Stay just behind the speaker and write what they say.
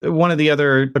one of the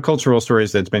other cultural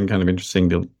stories that's been kind of interesting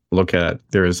to look at,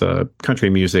 there is a country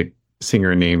music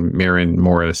singer named Maren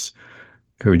Morris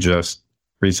who just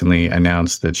recently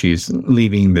announced that she's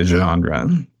leaving the genre.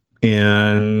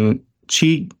 And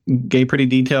she gave pretty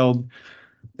detailed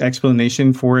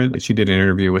explanation for it. She did an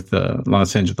interview with the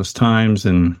Los Angeles Times,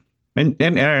 and I mean,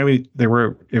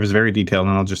 it was very detailed.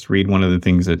 And I'll just read one of the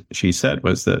things that she said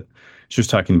was that she was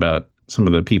talking about some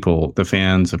of the people, the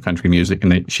fans of country music,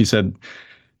 and she said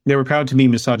they were proud to be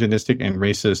misogynistic and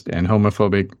racist and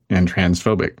homophobic and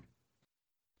transphobic.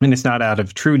 And it's not out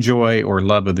of true joy or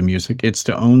love of the music. It's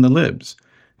to own the libs.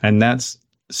 And that's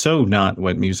so not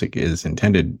what music is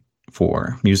intended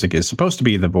for. Music is supposed to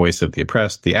be the voice of the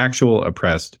oppressed, the actual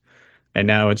oppressed. And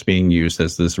now it's being used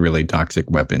as this really toxic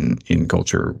weapon in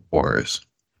culture wars.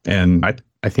 And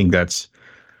I think that's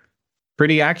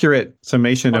pretty accurate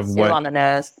summation of what... on the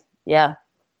nose. Yeah.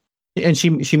 And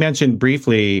she mentioned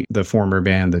briefly the former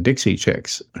band, the Dixie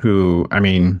Chicks, who, I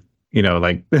mean, you know,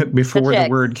 like before the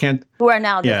word can't... Who are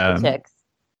now just the Chicks.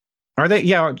 Are they?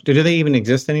 Yeah. Do they even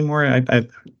exist anymore?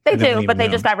 They do, but they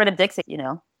just got rid of Dixie, you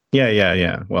know.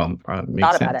 Yeah. Well, makes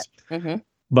Thought sense. about it. Mm-hmm.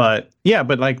 But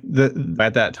like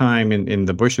at that time in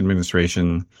the Bush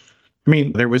administration, I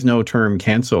mean, there was no term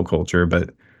cancel culture, but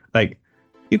like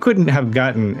you couldn't have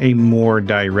gotten a more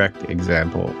direct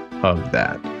example of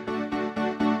that.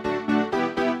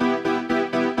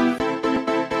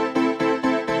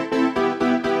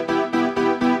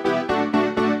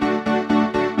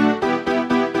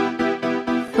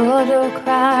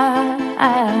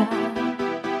 Cry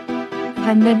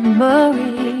and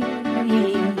memory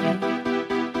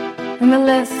and the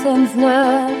lessons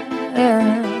learned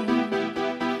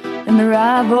and the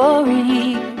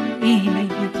rivalry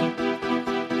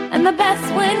and the best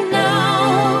we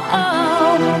know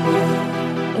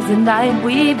is the night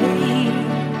we bleed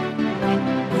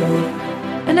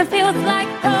and it feels like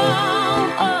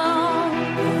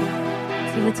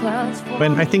to the touch.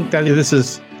 And I think that this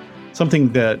is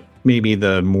something that maybe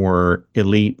the more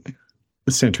elite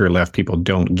center-left people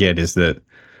don't get, is that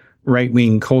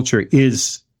right-wing culture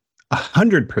is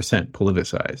 100%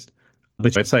 politicized.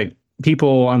 But it's like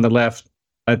people on the left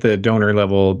at the donor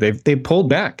level, they pulled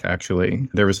back, actually.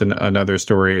 There was another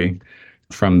story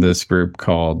from this group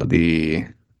called the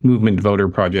Movement Voter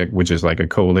Project, which is like a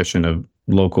coalition of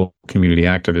local community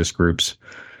activist groups.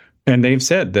 And they've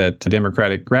said that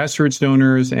Democratic grassroots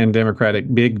donors and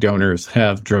Democratic big donors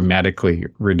have dramatically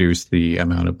reduced the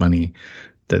amount of money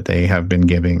that they have been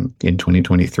giving in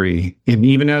 2023. And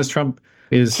even as Trump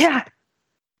is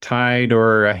tied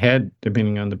or ahead,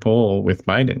 depending on the poll, with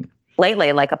Biden.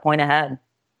 Lately, like a point ahead.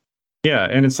 Yeah.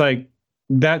 And it's like,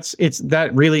 that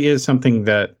really is something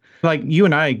that like you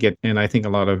and I get, and I think a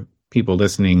lot of people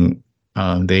listening,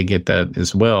 they get that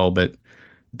as well. But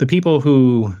the people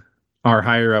who are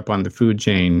higher up on the food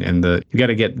chain, and you got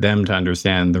to get them to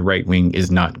understand the right wing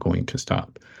is not going to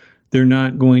stop. They're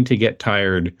not going to get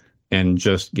tired and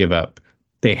just give up.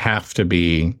 They have to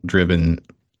be driven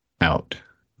out,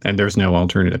 and there's no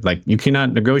alternative. Like, you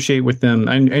cannot negotiate with them.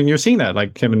 And you're seeing that,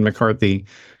 like Kevin McCarthy,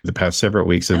 the past several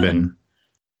weeks have been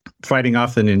fighting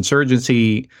off an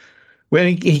insurgency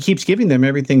when he keeps giving them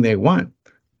everything they want.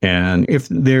 And if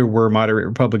there were moderate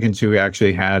Republicans who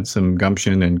actually had some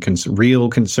gumption and real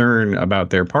concern about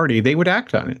their party, they would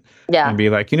act on it. Yeah. And be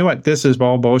like, you know what, this is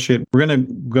all bullshit. We're going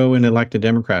to go and elect a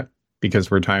Democrat because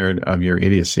we're tired of your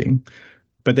idiocy.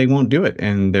 But they won't do it,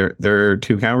 and they're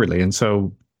too cowardly. And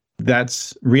so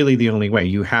that's really the only way.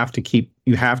 You have to keep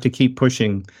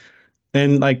pushing.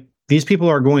 And like, these people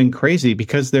are going crazy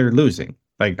because they're losing.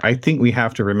 Like, I think we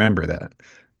have to remember that.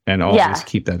 And always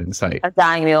keep that in sight. A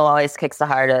dying mule always kicks the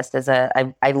hardest.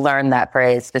 I learned that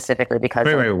phrase specifically because...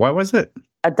 Wait, what was it?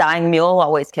 A dying mule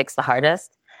always kicks the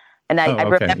hardest. And I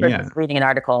remember reading an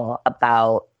article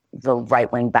about the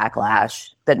right-wing backlash.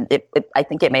 That I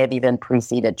think it may have even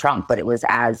preceded Trump, but it was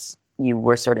as you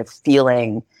were sort of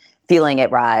feeling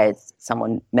it rise.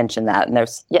 Someone mentioned that. And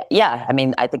there's... Yeah. I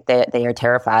mean, I think they are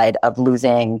terrified of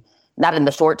losing... Not in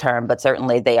the short term, but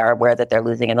certainly they are aware that they're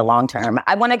losing in the long term.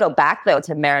 I want to go back, though,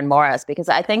 to Maren Morris, because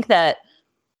I think that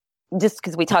just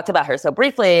because we talked about her so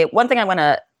briefly, one thing I want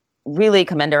to really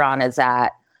commend her on is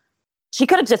that she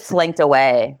could have just slinked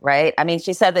away, right? I mean,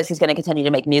 she said that she's going to continue to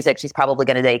make music. She's probably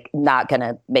not going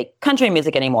to make country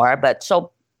music anymore, but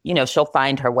she'll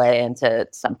find her way into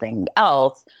something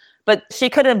else. But she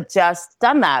could have just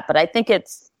done that. But I think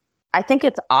it's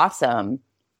awesome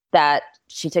that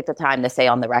she took the time to say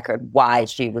on the record why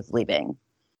she was leaving.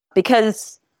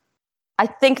 Because I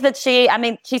think that she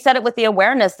said it with the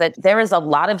awareness that there is a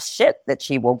lot of shit that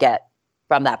she will get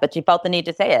from that, but she felt the need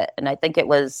to say it. And I think it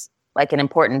was like an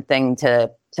important thing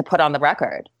to put on the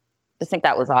record. I just think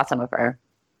that was awesome of her.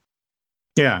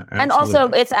 Yeah, absolutely. And also,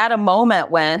 it's at a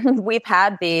moment when we've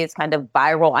had these kind of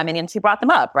viral, I mean, and she brought them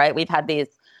up, right? We've had these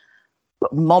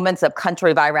moments of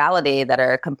country virality that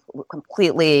are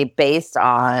completely based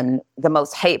on the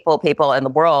most hateful people in the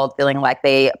world feeling like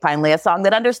they finally a song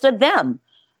that understood them,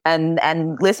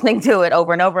 and listening to it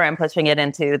over and over and pushing it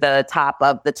into the top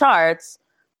of the charts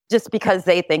just because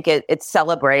they think it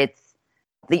celebrates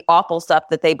the awful stuff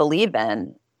that they believe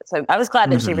in. So I was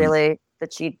glad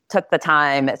that she took the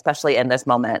time, especially in this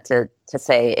moment, to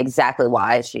say exactly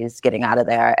why she's getting out of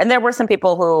there. And there were some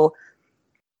people who,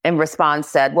 in response,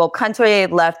 said, well, country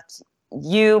left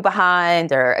you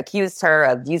behind, or accused her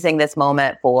of using this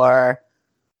moment for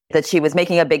that she was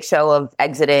making a big show of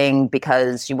exiting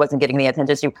because she wasn't getting the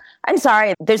attention. I'm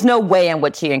sorry, there's no way in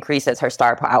which she increases her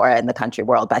star power in the country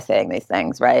world by saying these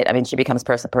things, right? I mean, she becomes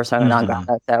persona non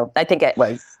grata. So I think it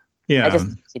was,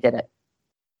 she did it.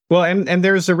 Well, and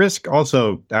there's a risk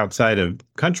also outside of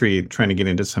country trying to get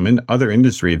into some other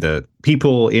industry that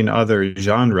people in other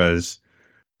genres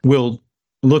will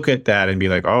look at that and be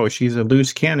like, oh, she's a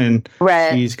loose cannon.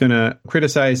 Right. She's going to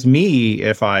criticize me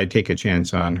if I take a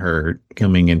chance on her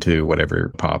coming into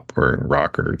whatever pop or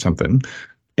rock or something.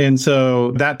 And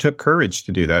so that took courage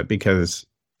to do that, because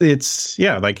it's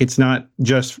not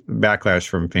just backlash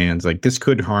from fans. Like, this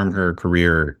could harm her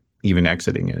career, even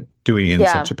exiting it, doing it in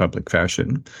such a public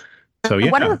fashion. So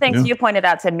one of the things you pointed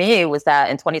out to me was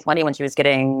that in 2020, when she was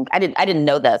getting, I didn't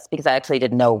know this because I actually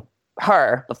didn't know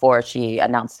her before she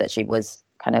announced that she was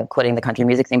kind of quitting the country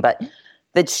music scene, but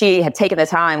that she had taken the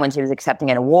time when she was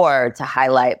accepting an award to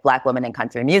highlight Black women in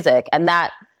country music. And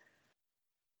that,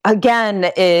 again,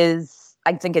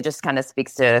 I think it just kind of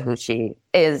speaks to who she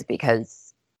is,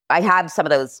 because I have some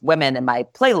of those women in my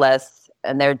playlists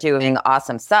and they're doing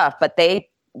awesome stuff, but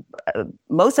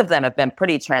most of them have been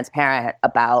pretty transparent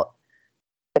about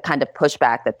the kind of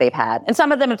pushback that they've had. And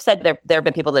some of them have said there have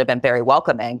been people that have been very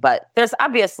welcoming, but there's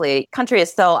obviously, country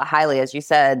is still a highly, as you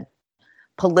said,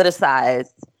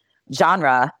 politicized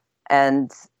genre.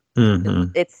 And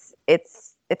it's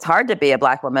hard to be a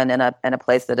Black woman in a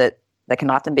place that can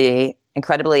often be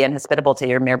incredibly inhospitable to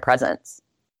your mere presence.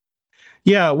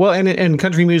 Yeah, well, and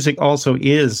country music also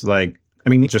is like, I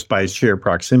mean, just by sheer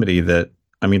proximity, the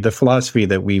philosophy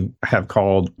that we have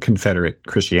called Confederate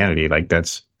Christianity, like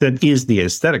that is the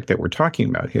aesthetic that we're talking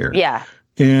about here. Yeah.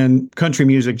 And country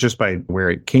music, just by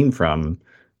where it came from,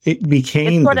 it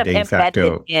became the de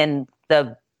facto in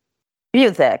the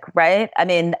music, right? I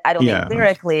mean, I don't mean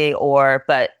lyrically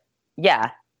but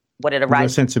what it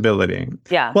arrives. The sensibility.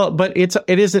 Yeah. Well, but it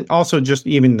isn't also just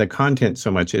even the content so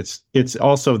much. It's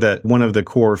also that one of the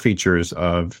core features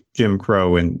of Jim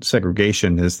Crow and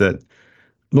segregation is that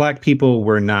Black people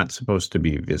were not supposed to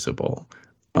be visible.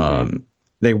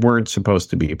 They weren't supposed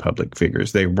to be public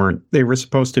figures. They were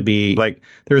supposed to be, like,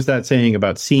 there's that saying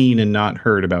about seen and not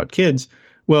heard about kids.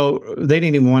 Well, they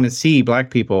didn't even want to see Black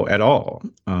people at all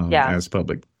as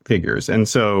public figures. And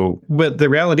so, but the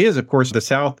reality is, of course, the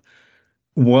South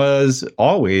was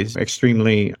always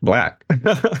extremely Black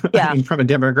I mean, from a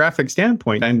demographic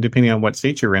standpoint. And depending on what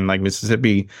state you're in, like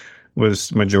Mississippi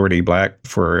was majority Black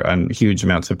for huge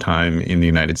amounts of time in the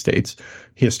United States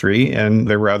history. And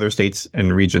there were other states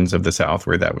and regions of the South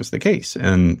where that was the case.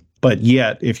 But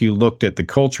yet, if you looked at the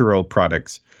cultural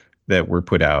products that were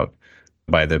put out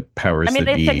by the powers that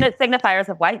be. I mean, signifiers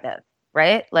of whiteness,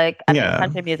 right? Like, I mean,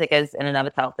 country music is in and of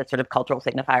itself this sort of cultural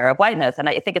signifier of whiteness. And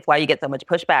I think it's why you get so much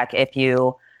pushback if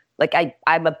you, like,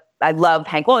 I love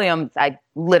Hank Williams. I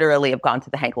literally have gone to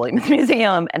the Hank Williams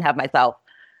Museum and have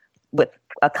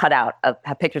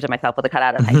pictures of myself with a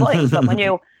cutout of Hank Williams. But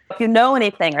if you know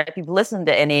anything, or if you've listened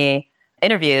to any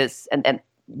interviews and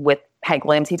with Hank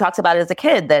Williams, he talks about it as a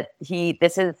kid that he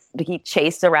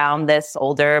chased around this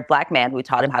older Black man who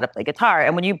taught him how to play guitar.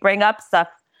 And when you bring up stuff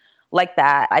like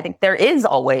that, I think there is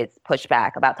always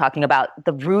pushback about talking about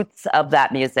the roots of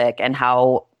that music and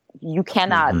how you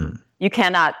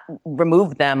cannot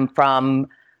remove them from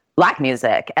Black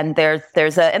music. And there's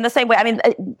in the same way, I mean,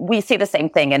 we see the same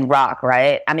thing in rock,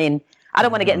 right? I mean, I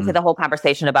don't want to get into the whole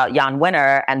conversation about Jan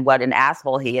Winter and what an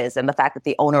asshole he is, and the fact that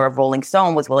the owner of Rolling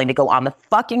Stone was willing to go on the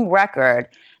fucking record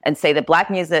and say that Black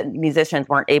musicians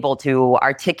weren't able to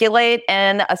articulate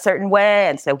in a certain way.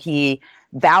 And so he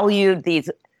valued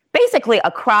basically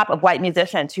a crop of white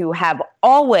musicians who have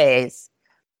always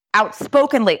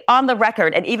outspokenly on the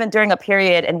record, and even during a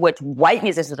period in which white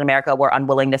musicians in America were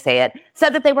unwilling to say it,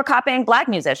 said that they were copying Black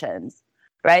musicians.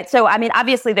 Right. So, I mean,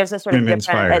 obviously there's a sort of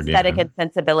different aesthetic and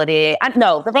sensibility.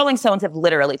 No, the Rolling Stones have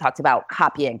literally talked about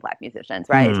copying Black musicians,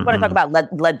 right? If you want to talk about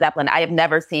Led Zeppelin, I have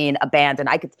never seen a band, and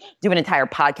I could do an entire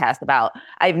podcast about,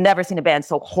 I've never seen a band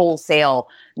so wholesale,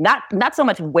 not so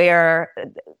much wear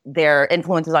their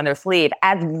influences on their sleeve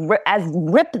as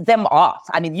rip them off.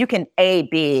 I mean, you can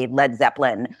be Led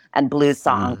Zeppelin and blues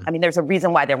song. I mean, there's a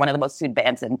reason why they're one of the most sued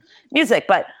bands in music.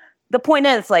 But the point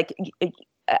is, like,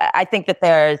 I think that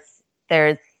there's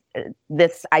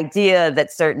this idea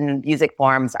that certain music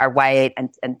forms are white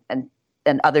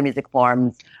and other music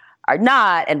forms are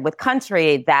not. And with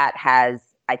country, that has,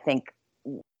 I think,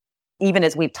 even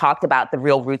as we've talked about the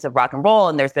real roots of rock and roll,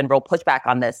 and there's been real pushback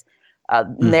on this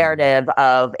narrative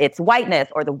of its whiteness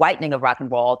or the whitening of rock and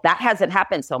roll, that hasn't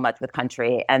happened so much with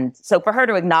country. And so for her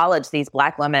to acknowledge these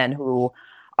Black women who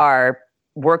are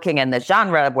working in this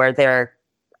genre where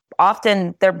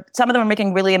some of them are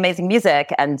making really amazing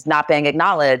music and not being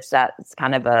acknowledged, that's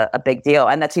kind of a big deal.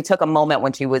 And that she took a moment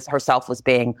when she herself was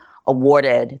being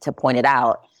awarded to point it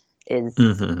out is,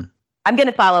 I'm going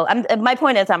to follow. My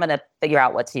point is I'm going to figure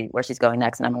out where she's going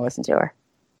next, and I'm going to listen to her.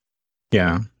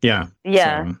 Yeah.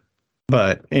 So,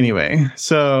 but anyway,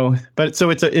 so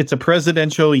it's a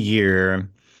presidential year,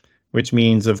 which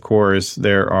means, of course,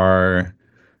 there are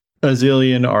a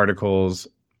zillion articles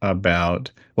about,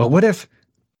 well, what if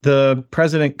the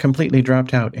president completely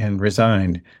dropped out and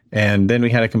resigned, and then we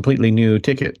had a completely new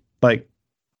ticket? Like,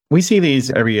 we see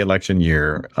these every election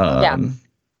year.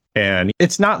 And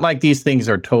it's not like these things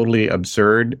are totally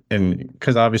absurd, and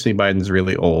because obviously Biden's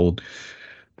really old,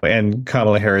 and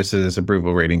Kamala Harris's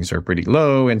approval ratings are pretty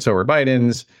low, and so are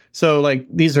Biden's. So, like,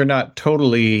 these are not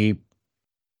totally,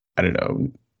 I don't know,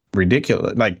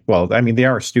 ridiculous. Like, well, I mean, they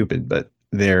are stupid, but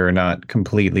they're not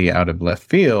completely out of left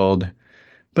field.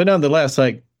 But nonetheless,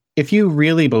 like, if you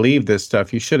really believe this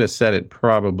stuff, you should have said it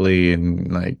probably in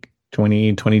like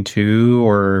 2022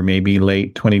 or maybe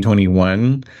late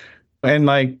 2021. And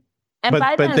like,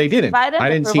 but they didn't. I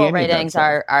didn't see any ratings of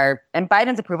that and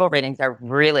Biden's approval ratings are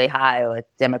really high with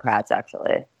Democrats,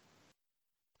 actually.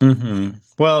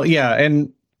 Well, yeah,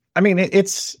 and I mean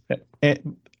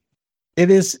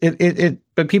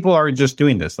but people are just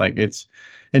doing this. Like,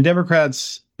 and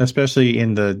Democrats, especially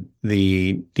in the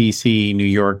DC, New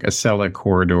York, Acela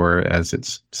corridor, as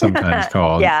it's sometimes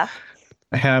called,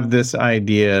 have this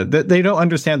idea that they don't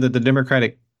understand that the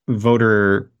Democratic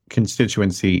voter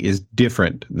constituency is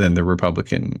different than the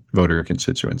Republican voter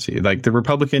constituency. Like, the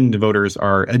Republican voters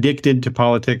are addicted to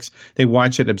politics. They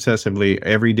watch it obsessively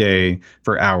every day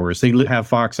for hours. They have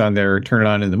Fox on there, turn it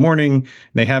on in the morning.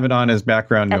 They have it on as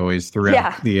background noise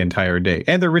throughout the entire day.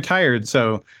 And they're retired,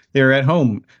 so they're at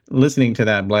home listening to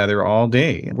that blather all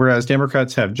day. Whereas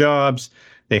Democrats have jobs,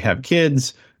 they have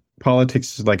kids.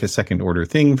 Politics is like a second order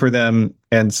thing for them.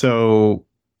 And so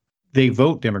they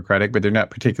vote Democratic, but they're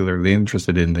not particularly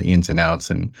interested in the ins and outs.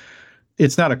 And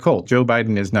it's not a cult. Joe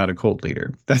Biden is not a cult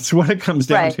leader. That's what it comes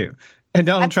down to. And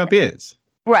Donald Trump is.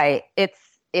 Right.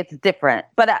 It's different.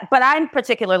 But I'm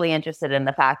particularly interested in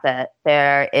the fact that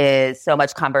there is so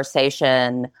much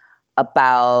conversation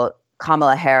about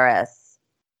Kamala Harris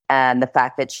and the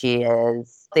fact that she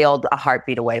is a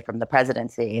heartbeat away from the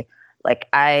presidency. Like,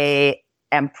 I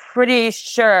am pretty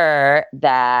sure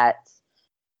that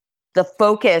the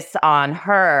focus on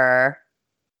her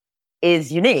is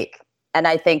unique. And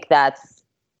I think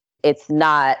it's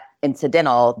not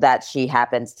incidental that she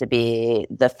happens to be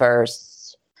the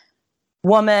first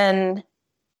woman,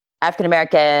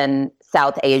 African-American,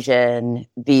 South Asian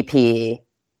VP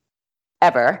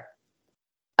ever.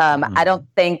 I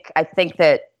think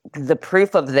that the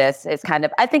proof of this is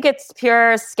I think it's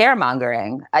pure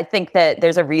scaremongering. I think that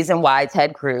there's a reason why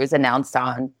Ted Cruz announced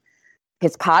on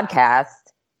his podcast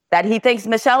that he thinks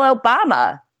Michelle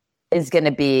Obama is going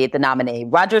to be the nominee.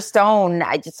 Roger Stone,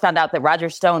 I just found out that Roger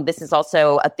Stone, this is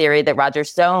also a theory that Roger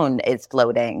Stone is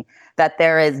floating, that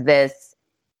there is this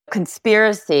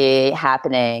conspiracy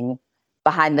happening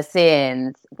behind the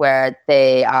scenes where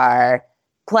they are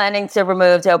planning to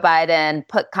remove Joe Biden,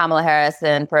 put Kamala Harris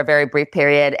in for a very brief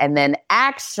period, and then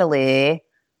actually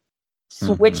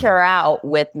switch her out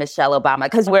with Michelle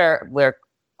Obama, because we're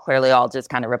clearly all just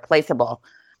kind of replaceable.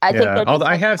 I think although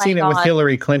I have seen it with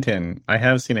Hillary Clinton. I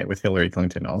have seen it with Hillary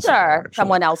Clinton also. Sure, actually.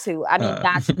 Someone else who, I mean,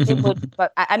 it would,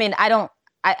 but I mean,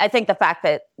 I think the fact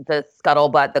that the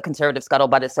conservative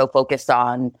scuttlebutt is so focused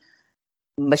on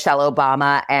Michelle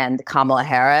Obama and Kamala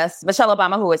Harris. Michelle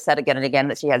Obama, who has said again and again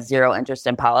that she has zero interest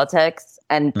in politics,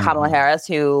 and Kamala Harris,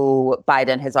 who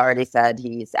Biden has already said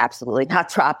he's absolutely not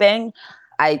dropping.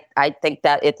 I think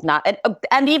that it's not,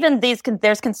 and even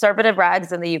there's conservative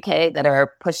rags in the UK that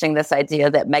are pushing this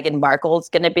idea that Meghan Markle's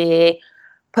going to be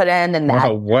put in, and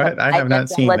that what? I have not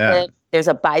seen that. There's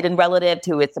a Biden relative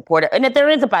who is supportive, and there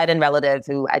is a Biden relative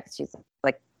who she's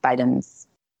like Biden's.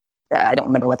 I don't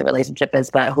remember what the relationship is,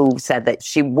 but who said that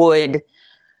she would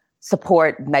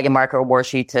support Meghan Markle were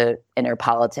she to enter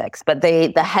politics. But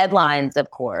the headlines,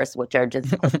 of course, which are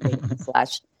just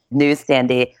slash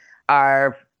newsstandy,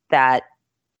 are that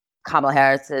Kamala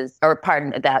Harris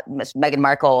that Meghan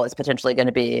Markle is potentially going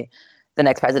to be the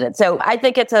next president. So I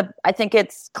think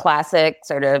it's classic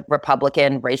sort of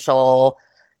Republican racial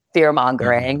fear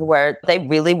mongering, where they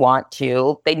really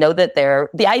they know that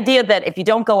the idea that if you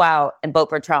don't go out and vote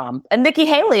for Trump, and Nikki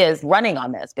Haley is running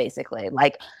on this basically,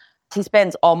 like she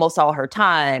spends almost all her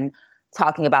time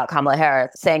talking about Kamala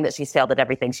Harris, saying that she's failed at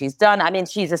everything she's done. I mean,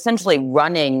 she's essentially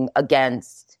running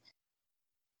against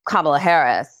Kamala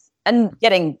Harris and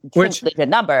getting good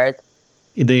numbers.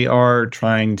 They are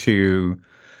trying to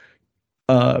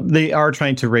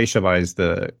racialize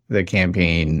the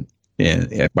campaign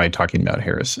by talking about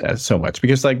Harris as so much,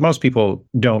 because like most people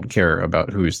don't care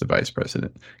about who's the vice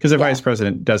president, because the vice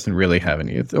president doesn't really have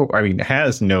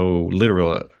has no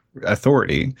literal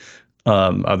authority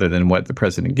other than what the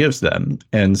president gives them.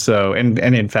 And so, and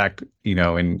in fact,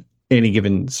 in any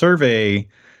given survey,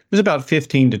 there's about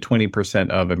 15 to 20%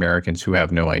 of Americans who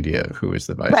have no idea who is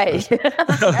the vice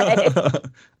president.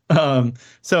 Right.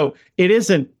 So it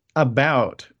isn't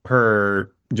about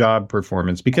her job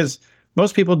performance, because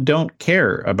most people don't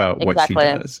care about what she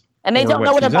does. And they don't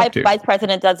know what a vice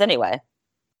president does anyway.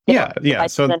 Yeah.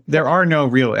 So there are no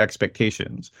real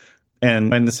expectations.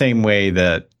 And in the same way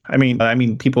that, I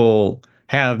mean, people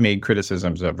have made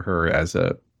criticisms of her as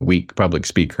a weak public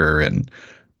speaker. And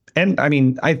I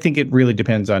mean, I think it really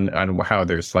depends on how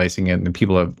they're slicing it. And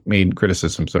people have made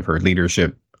criticisms of her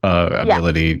leadership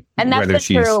ability. And that's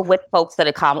true with folks that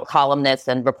are columnists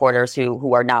and reporters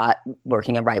who are not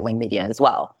working in right-wing media as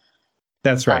well.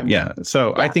 That's right. Yeah.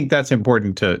 So I think that's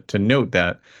important to note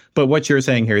that. But what you're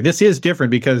saying here, this is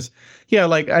different because,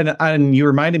 and you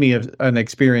reminded me of an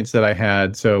experience that I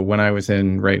had. So when I was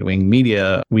in right-wing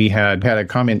media, we had a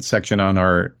comment section on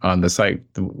the site,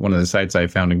 one of the sites I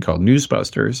founded called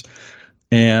Newsbusters.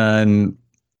 And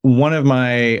one of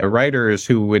my writers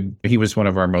he was one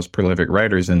of our most prolific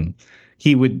writers, and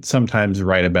he would sometimes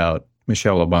write about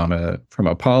Michelle Obama from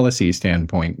a policy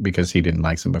standpoint because he didn't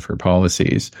like some of her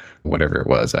policies, whatever it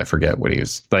was. I forget what he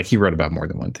was like. He wrote about more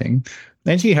than one thing.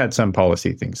 And she had some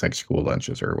policy things like school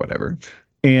lunches or whatever.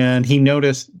 And he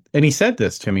noticed, and he said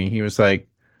this to me, he was like,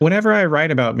 whenever I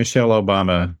write about Michelle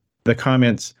Obama, the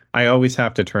comments, I always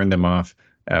have to turn them off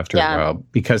after a while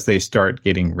because they start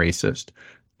getting racist.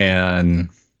 And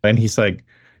he's like,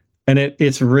 and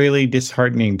it's really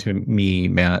disheartening to me,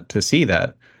 Matt, to see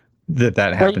that happens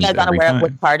every time. Are you guys not aware of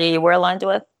what party you were aligned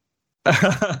with?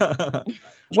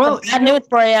 Well, bad news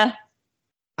for you.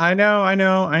 I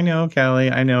know,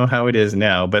 Callie. I know how it is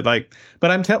now,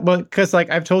 because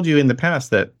I've told you in the past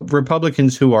that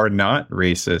Republicans who are not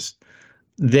racist,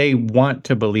 they want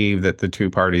to believe that the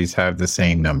two parties have the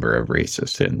same number of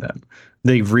racists in them.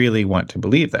 They really want to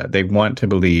believe that. They want to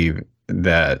believe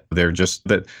that there's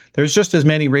just as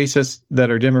many racists that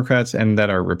are Democrats and that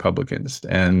are Republicans,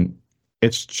 and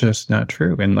it's just not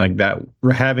true. And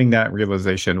having that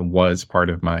realization was part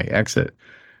of my exit.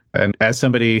 And as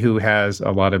somebody who has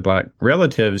a lot of Black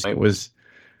relatives, it was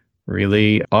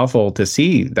really awful to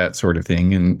see that sort of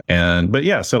thing.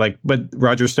 But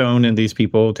Roger Stone and these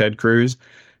people, Ted Cruz,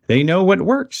 they know what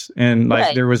works. And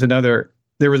there was another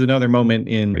moment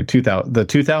in the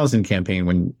 2000 campaign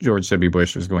when George W.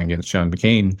 Bush was going against John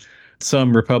McCain.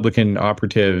 Some Republican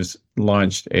operatives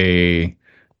launched a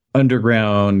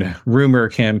underground rumor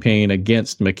campaign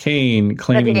against McCain,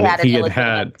 claiming that he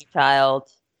had child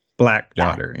Black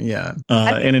daughter.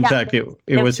 And in fact,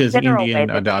 it was his Indian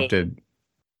adopted.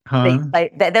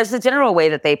 There's a general way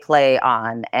that they play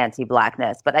on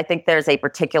anti-Blackness, but I think there's a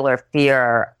particular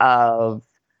fear of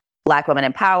Black women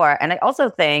in power. And I also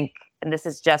think, and this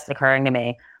is just occurring to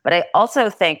me, but I also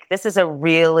think this is a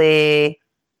really,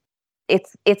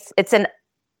 it's an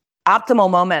optimal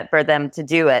moment for them to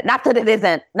do it. Not that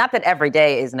every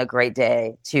day isn't a great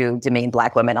day to demean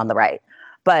Black women on the right,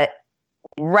 but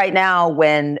right now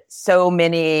when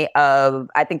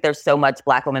I think there's so much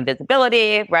Black woman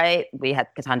visibility, right? We had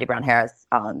Ketanji Brown Harris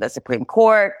on the Supreme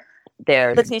Court.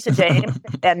 There's Letitia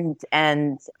James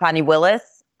and Fani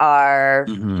Willis are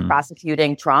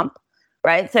prosecuting Trump,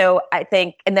 right? So I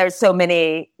think, and there's so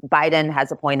many, Biden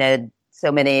has appointed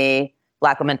so many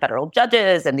Black women federal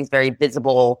judges and these very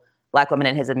visible Black women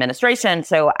in his administration.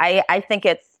 So I think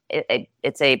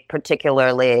it's a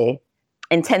particularly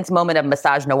intense moment of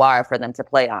misogynoir for them to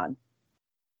play on.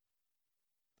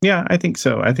 Yeah, I think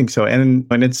so. And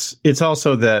it's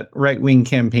also that right-wing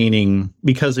campaigning,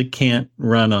 because it can't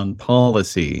run on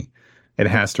policy, it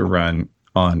has to run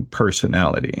on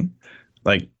personality.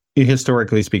 Like,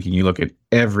 historically speaking, you look at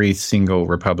every single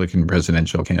Republican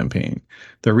presidential campaign.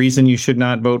 The reason you should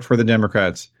not vote for the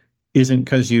Democrats isn't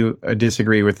because you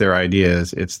disagree with their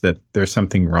ideas. It's that there's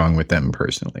something wrong with them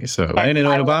personally. So, and in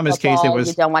Obama's case, it was,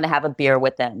 you don't want to have a beer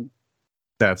with them.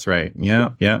 That's right.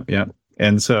 Yeah.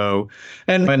 And so,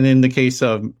 and in the case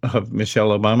of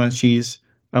Michelle Obama, she's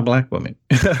a Black woman.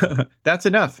 That's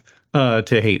enough to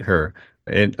hate her.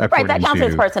 Right. That counts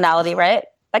as personality, right?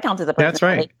 That counts as a personality. That's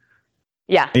right.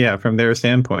 Yeah. Yeah. From their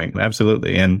standpoint.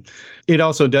 Absolutely. And it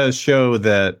also does show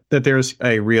that there's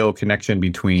a real connection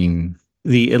between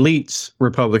the elites,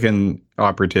 Republican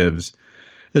operatives,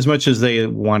 as much as they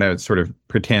want to sort of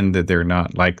pretend that they're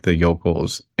not like the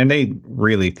yokels, and they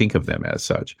really think of them as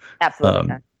such.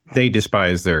 Absolutely. They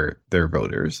despise their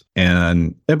voters,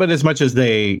 but as much as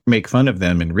they make fun of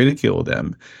them and ridicule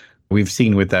them, we've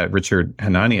seen with that Richard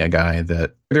Hanania guy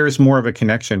that there's more of a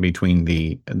connection between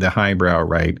the highbrow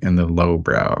right and the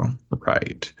lowbrow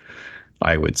right,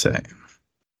 I would say.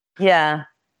 Yeah.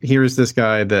 Here's this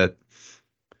guy that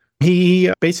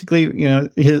he basically,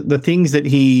 the things that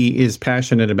he is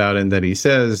passionate about and that he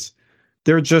says,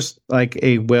 they're just like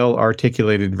a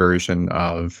well-articulated version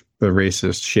of the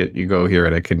racist shit you go hear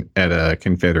at a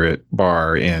Confederate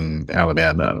bar in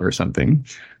Alabama or something.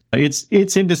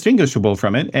 It's indistinguishable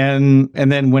from it. And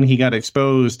then when he got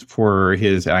exposed for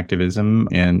his activism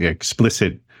and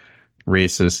explicit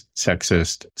racist,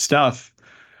 sexist stuff,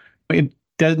 it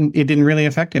didn't really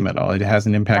affect him at all. It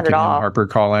hasn't impacted him.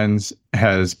 HarperCollins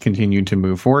has continued to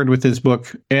move forward with his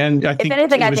book. And I think, if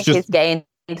anything, I think he's gained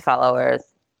followers.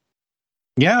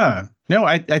 Yeah. No,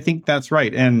 I think that's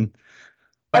right. And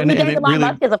he gained Elon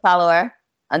Musk as a follower,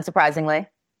 unsurprisingly.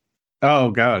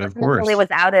 Oh, God, of course. He was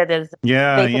outed as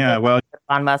well,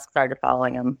 Elon Musk started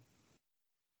following him.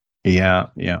 Yeah.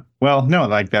 Well, no,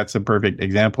 like that's a perfect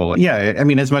example. Yeah, I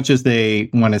mean, as much as they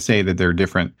want to say that they're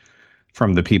different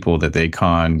from the people that they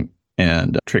con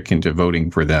and trick into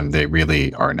voting for them, they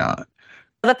really are not.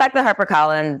 The fact that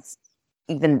HarperCollins,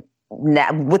 even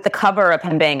with the cover of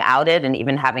him being outed and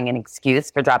even having an excuse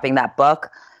for dropping that book,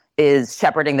 is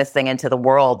shepherding this thing into the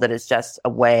world that is just a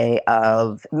way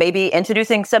of maybe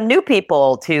introducing some new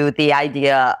people to the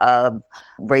idea of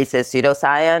racist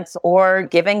pseudoscience, or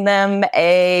giving them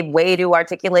a way to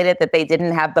articulate it that they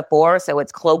didn't have before. So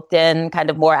it's cloaked in kind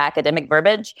of more academic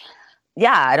verbiage.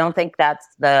 Yeah, I don't think that's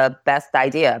the best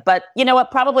idea. But you know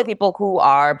what? Probably people who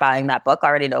are buying that book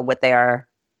already know what they are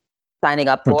signing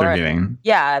up for. What they're getting.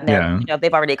 Yeah,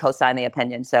 they've already co-signed the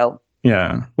opinion. So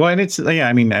yeah, well, and it's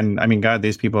I mean, God,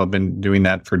 these people have been doing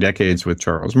that for decades with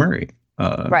Charles Murray,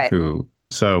 right?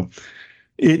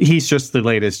 He's just the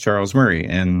latest Charles Murray,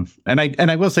 and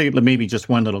I will say maybe just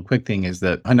one little quick thing is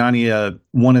that Hanania,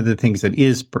 one of the things that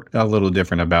is a little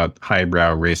different about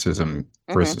highbrow racism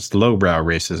versus lowbrow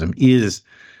racism is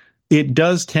it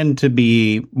does tend to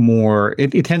be more,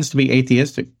 it tends to be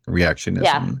atheistic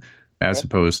reactionism as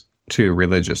opposed to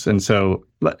religious. And so,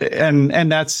 and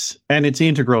it's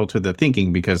integral to the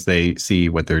thinking because they see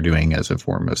what they're doing as a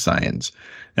form of science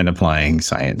and applying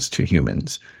science to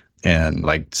humans. And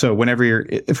so whenever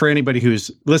for anybody who's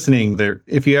listening there,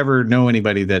 if you ever know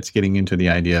anybody that's getting into the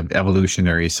idea of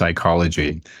evolutionary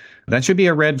psychology, that should be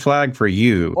a red flag for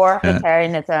you. Or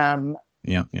vegetarianism.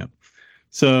 Yeah.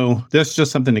 So that's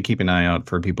just something to keep an eye out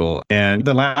for people. And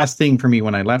the last thing for me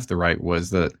when I left the right was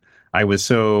that I was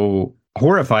so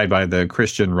horrified by the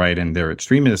Christian right and their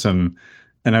extremism.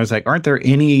 And I was like, aren't there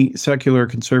any secular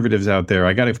conservatives out there?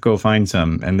 I got to go find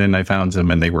some. And then I found some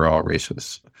and they were all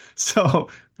racist. So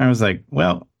I was like,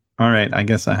 well, all right, I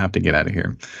guess I have to get out of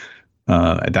here.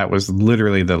 That was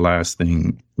literally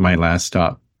my last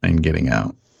stop in getting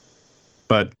out.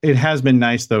 But it has been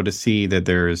nice, though, to see that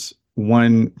there's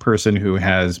one person who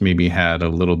has maybe had a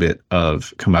little bit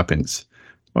of comeuppance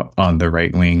on the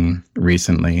right wing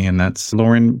recently, and that's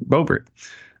Lauren Boebert.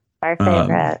 Our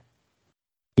favorite.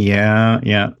 Yeah.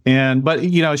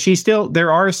 But she's still,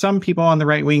 there are some people on the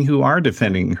right wing who are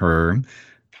defending her,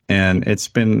 and it's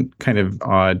been kind of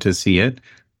odd to see it.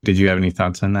 Did you have any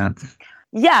thoughts on that?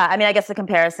 Yeah, I mean, I guess the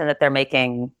comparison that they're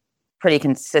making pretty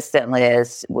consistently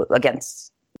is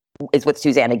with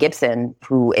Susanna Gibson,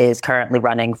 who is currently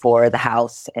running for the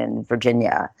House in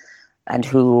Virginia and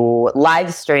who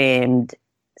live streamed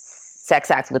sex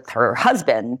acts with her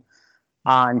husband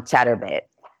on Chatterbait.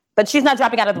 But she's not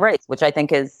dropping out of the race, which I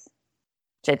think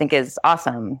is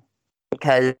awesome,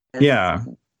 because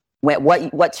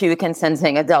what two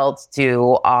consenting adults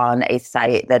do on a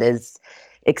site that is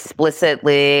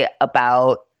explicitly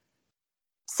about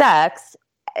sex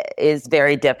is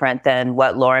very different than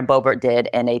what Lauren Boebert did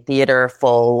in a theater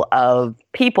full of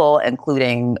people,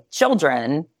 including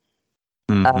children,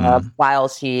 while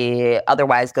she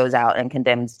otherwise goes out and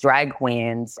condemns drag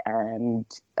queens and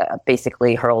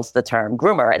basically hurls the term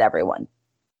groomer at everyone.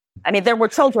 I mean, there were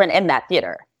children in that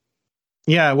theater.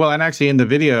 Yeah, well, and actually in the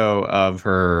video of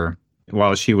her,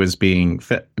 while she was being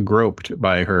groped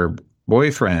by her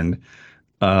boyfriend.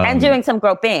 And doing some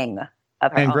groping.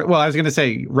 Well, I was going to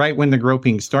say, right when the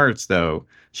groping starts, though,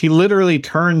 she literally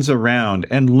turns around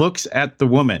and looks at the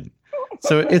woman.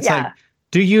 So it's like,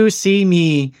 do you see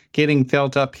me getting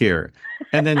felt up here?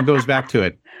 And then goes back to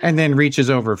it and then reaches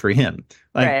over for him.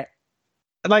 I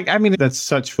mean, that's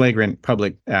such flagrant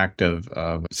public act of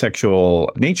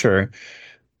sexual nature.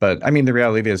 But I mean, the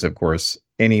reality is, of course,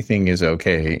 anything is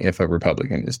okay if a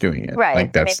Republican is doing it. Right.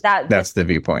 Like that's the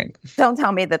viewpoint. Don't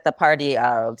tell me that the party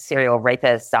of serial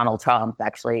rapist Donald Trump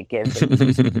actually gives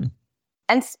it.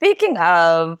 And speaking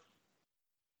of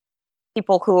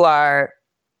people who are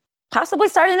possibly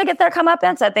starting to get their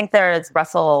comeuppance, I think there's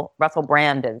Russell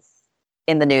Brand is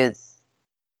in the news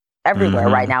everywhere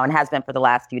right now and has been for the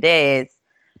last few days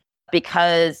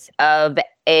because of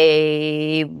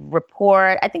a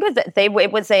report. I think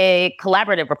it was a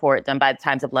collaborative report done by the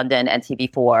Times of London and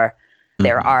TV4.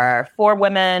 There are 4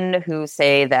 women who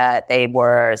say that they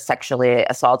were sexually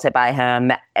assaulted by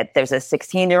him. There's a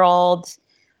 16-year-old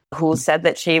who said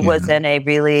that she was in a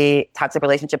really toxic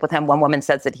relationship with him. One woman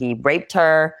says that he raped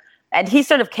her. And he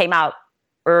sort of came out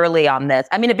early on this.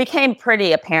 I mean, it became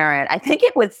pretty apparent. I think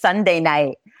it was Sunday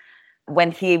night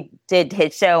when he did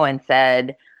his show and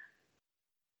said,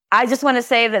 I just want to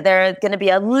say that there's going to be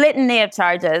a litany of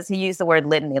charges. He used the word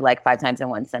litany like 5 times in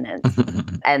one sentence.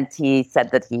 And he said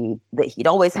that he'd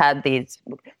always had these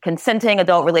consenting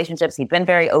adult relationships. He'd been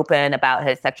very open about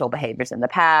his sexual behaviors in the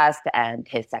past and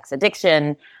his sex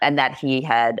addiction, and that he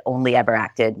had only ever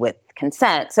acted with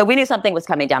consent. So we knew something was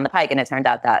coming down the pike, and it turned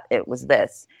out that it was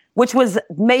this, which was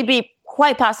maybe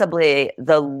quite possibly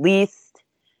the least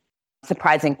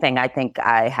surprising thing I think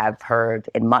I have heard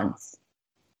in months.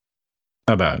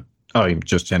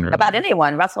 Just generally. About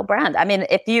anyone, Russell Brand. I mean,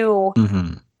 if you,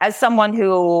 as someone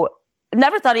who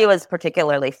never thought he was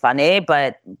particularly funny,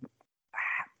 but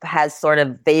has sort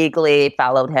of vaguely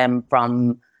followed him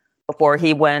from before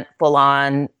he went full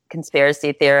on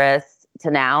conspiracy theorist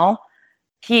to now,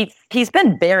 he's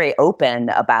been very open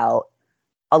about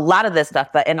a lot of this stuff,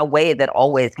 but in a way that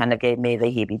always kind of gave me the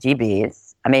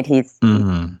heebie-jeebies. I mean, he's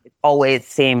always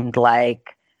seemed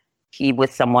like he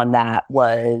was someone that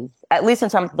was, at least in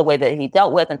terms of the way that he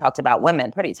dealt with and talked about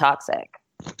women, pretty toxic.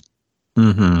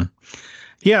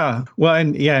 Yeah. Well,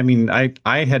 and I mean,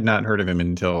 I had not heard of him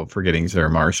until Forgetting Sarah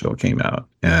Marshall came out.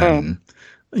 And,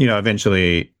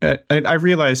 eventually I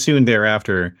realized soon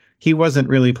thereafter, he wasn't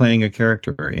really playing a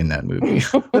character in that movie.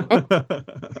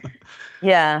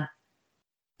 Yeah.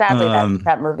 Sadly,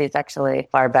 that movie is actually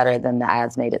far better than the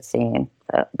ads made it seem.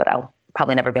 But I'll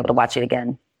probably never be able to watch it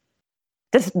again.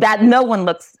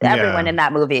 Everyone in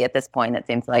that movie at this point, it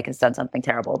seems like, has done something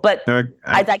terrible. But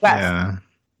I digress.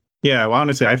 Yeah, well,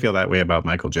 honestly, I feel that way about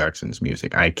Michael Jackson's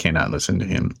music. I cannot listen to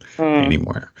him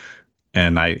anymore.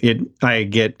 And I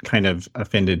get kind of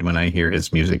offended when I hear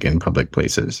his music in public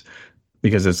places,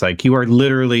 because it's like you are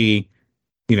literally,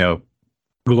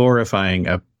 glorifying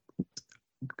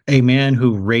a man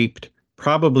who raped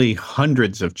probably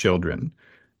hundreds of children,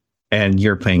 and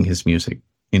you're playing his music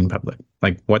in public.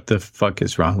 Like, what the fuck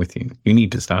is wrong with you? You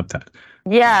need to stop that.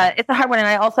 Yeah, it's a hard one. And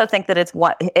I also think that it's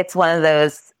one of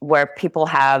those where people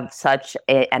have such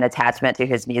an attachment to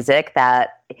his music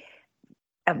that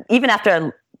even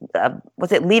after,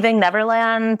 was it Leaving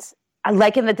Neverland?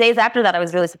 Like in the days after that, I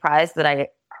was really surprised that I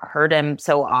heard him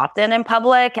so often in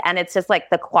public. And it's just like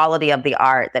the quality of the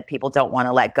art that people don't want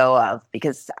to let go of,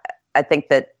 because I think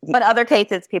that in other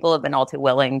cases, people have been all too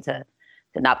willing to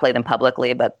not play them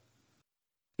publicly, but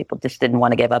people just didn't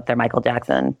want to give up their Michael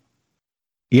Jackson.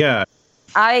 Yeah.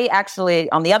 I actually,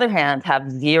 on the other hand, have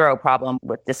zero problem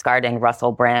with discarding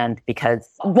Russell Brand because,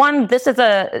 one, this is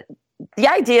the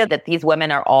idea that these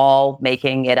women are all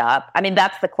making it up. I mean,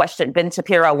 that's the question. Ben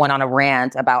Shapiro went on a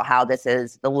rant about how this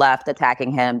is the left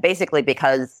attacking him, basically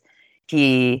because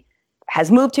he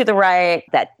has moved to the right,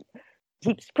 that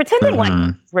he's pretending like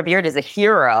he's revered as a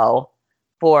hero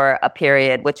for a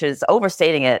period, which is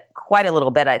overstating it quite a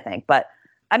little bit, I think. But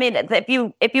I mean, if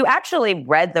you actually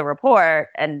read the report,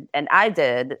 and I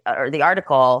did, or the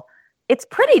article, it's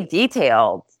pretty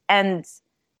detailed. And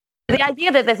the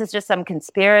idea that this is just some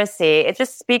conspiracy, it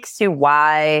just speaks to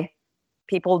why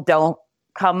people don't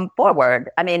come forward.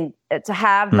 I mean, to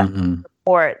have a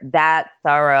report that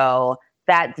thorough,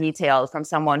 that detailed from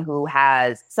someone who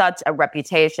has such a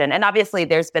reputation. And obviously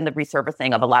there's been the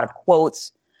resurfacing of a lot of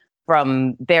quotes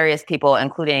from various people,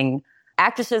 including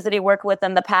actresses that he worked with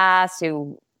in the past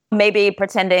who maybe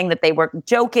pretending that they were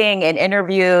joking in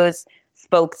interviews,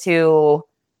 spoke to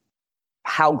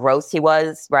how gross he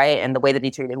was, right? And the way that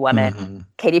he treated women. Mm-hmm.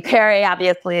 Katy Perry,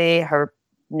 obviously, her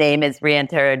name is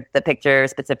re-entered the picture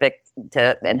specific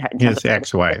to his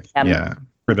ex-wife. Yeah,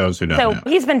 for those who don't know. So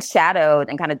he's been shadowed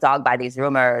and kind of dogged by these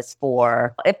rumors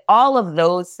for, if all of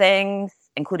those things,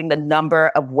 including the number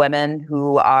of women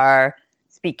who are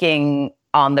speaking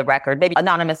on the record, maybe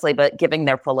anonymously, but giving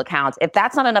their full accounts, if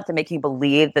that's not enough to make you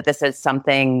believe that this is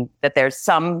something, that there's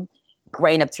some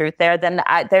grain of truth there, then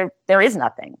there is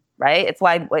nothing, right? It's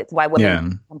why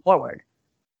women come forward.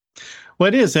 Well,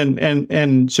 it is.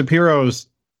 And Shapiro's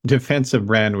defensive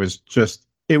brand was just,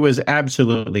 it was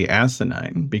absolutely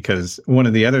asinine, because one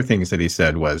of the other things that he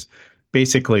said was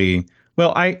basically,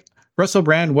 well, Russell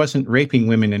Brand wasn't raping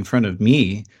women in front of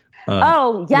me. When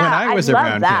I was love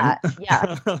around that. Him.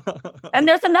 Yeah. And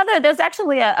there's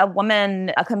actually a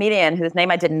woman, a comedian whose name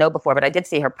I didn't know before, but I did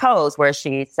see her pose where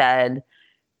she said,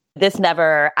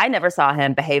 I never saw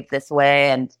him behave this way.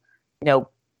 And,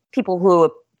 people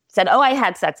who said, oh, I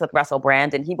had sex with Russell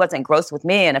Brand and he wasn't gross with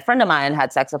me. And a friend of mine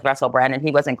had sex with Russell Brand and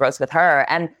he wasn't gross with her.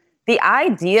 And the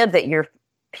idea that your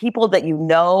people that you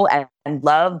know and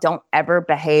love don't ever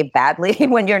behave badly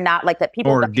when you're not, like that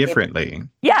people... Or differently.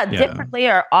 Yeah, differently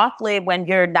or awfully when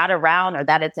you're not around, or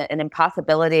that it's an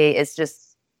impossibility, is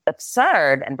just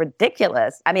absurd and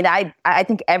ridiculous. I mean, I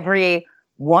think every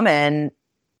woman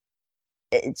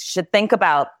should think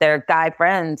about their guy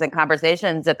friends and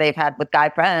conversations that they've had with guy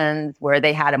friends where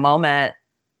they had a moment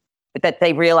that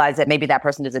they realize that maybe that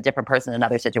person is a different person in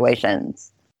other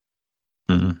situations.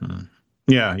 Mm-hmm.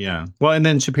 Yeah. Well, and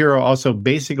then Shapiro also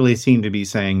basically seemed to be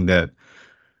saying that,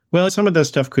 well, some of this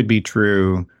stuff could be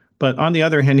true, but on the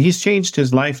other hand, he's changed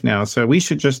his life now, so we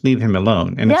should just leave him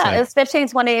alone. And it was 15,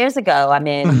 20 years ago. I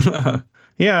mean...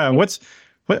 yeah,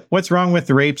 What's wrong with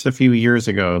the rapes a few years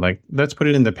ago? Like, let's put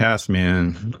it in the past,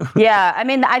 man. Yeah, I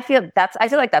mean, I feel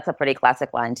like that's a pretty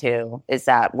classic line too. Is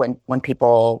that when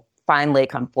people finally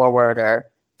come forward, or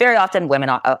very often women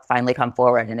finally come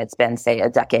forward, and it's been, say, a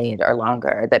decade or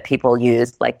longer, that people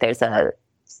use, like, there's a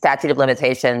statute of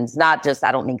limitations. Not just,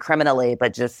 I don't mean criminally,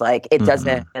 but just like it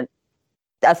doesn't.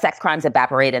 Sex crimes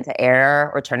evaporate into air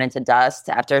or turn into dust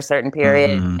after a certain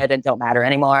period and don't matter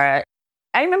anymore.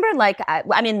 I remember,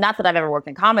 I mean, not that I've ever worked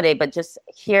in comedy, but just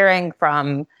hearing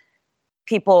from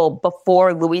people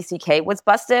before Louis C.K. was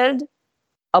busted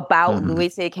about Louis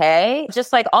C.K.,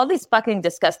 just like all these fucking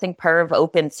disgusting perv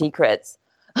open secrets,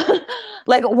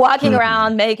 like walking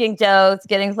around, making jokes,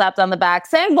 getting slapped on the back,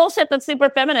 saying bullshit that's super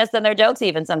feminist in their jokes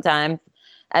even sometimes,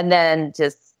 and then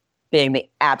just being the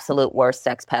absolute worst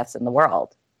sex pest in the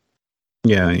world.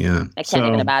 Yeah. I can't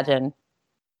even imagine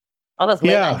all those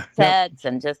late sets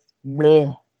and just...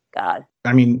 Bleh, God.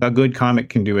 I mean, a good comic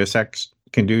can do sex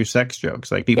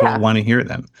jokes. Like, people want to hear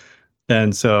them.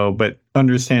 And so, but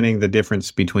understanding the difference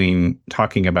between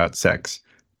talking about sex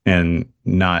and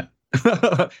not,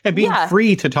 and being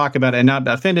free to talk about it and not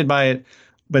offended by it,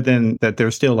 but then that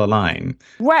there's still a line.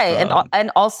 Right. And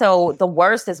also the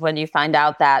worst is when you find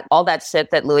out that all that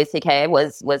shit that Louis C.K.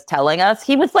 was telling us,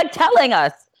 he was like telling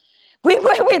us. We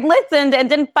listened and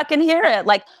didn't fucking hear it.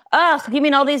 Like, so you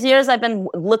mean all these years I've been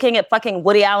looking at fucking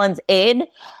Woody Allen's Aid?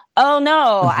 Oh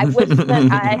no, I wish that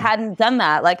I hadn't done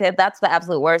that. Like, that's the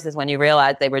absolute worst, is when you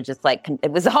realize they were just like,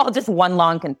 it was all just one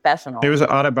long confessional. It was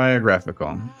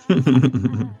autobiographical.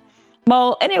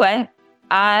 Well, anyway,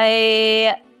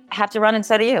 I have to run, and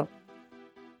so do you.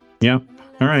 Yeah.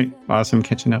 All right. Awesome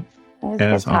catching up.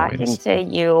 As always. Talking to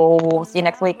you. See you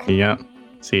next week. Yeah.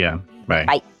 See ya. Bye.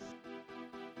 Bye.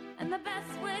 And the best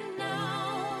we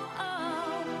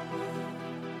know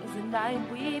is the night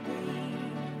we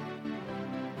breathe,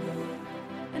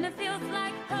 and it feels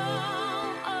like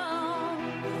home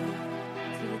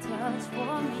to the touch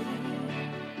for me.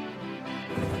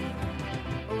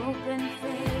 Open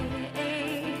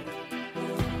faith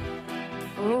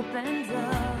opens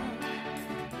up,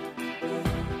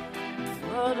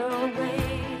 put away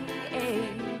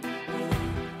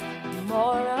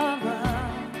more of us.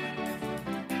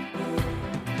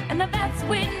 And the best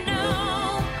we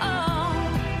know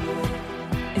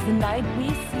is the night we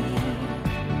see,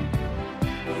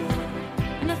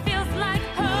 and it feels like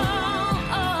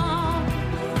home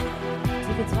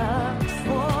to the touch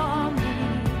for me.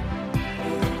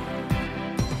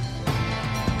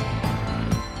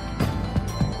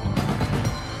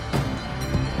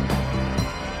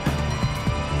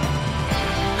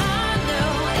 I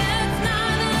know it's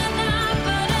not enough,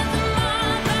 but it's more.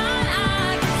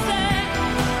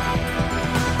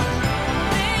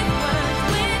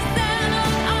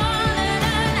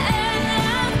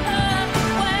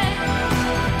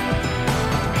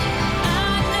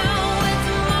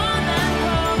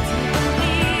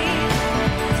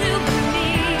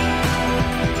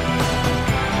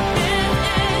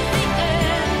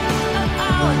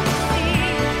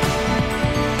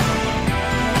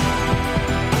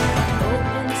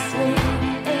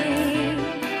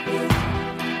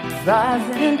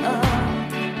 rising up,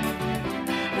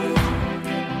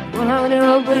 running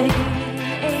away,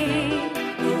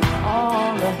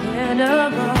 all ahead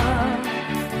of us.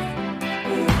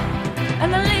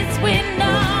 And the least we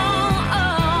know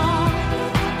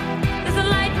is the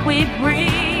light we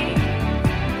breathe,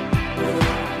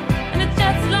 and it's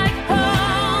just like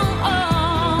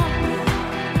home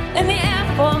in the air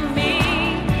for me.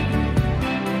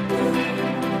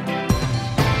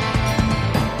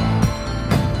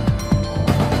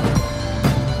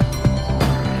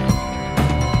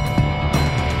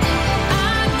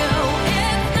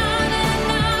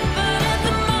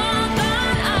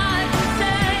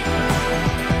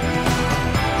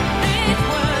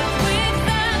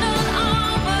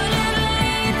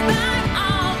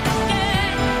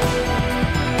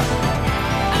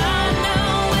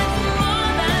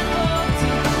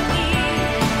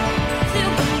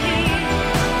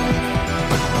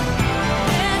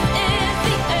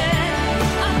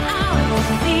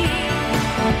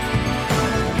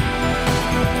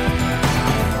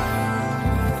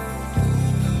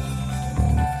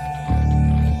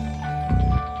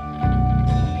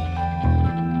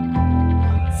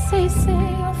 Say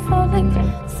you're falling,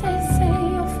 say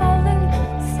you're falling,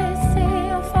 say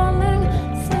you're falling,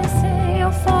 say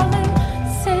you're falling,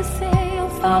 say you're falling, say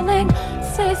you're falling,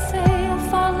 say you're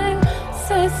falling,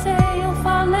 say you're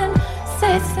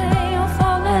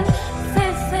falling,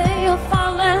 say you're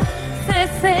falling,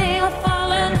 say you're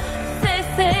falling,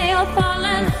 say you're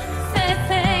falling, say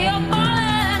you're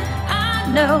falling.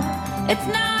 I know it's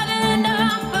not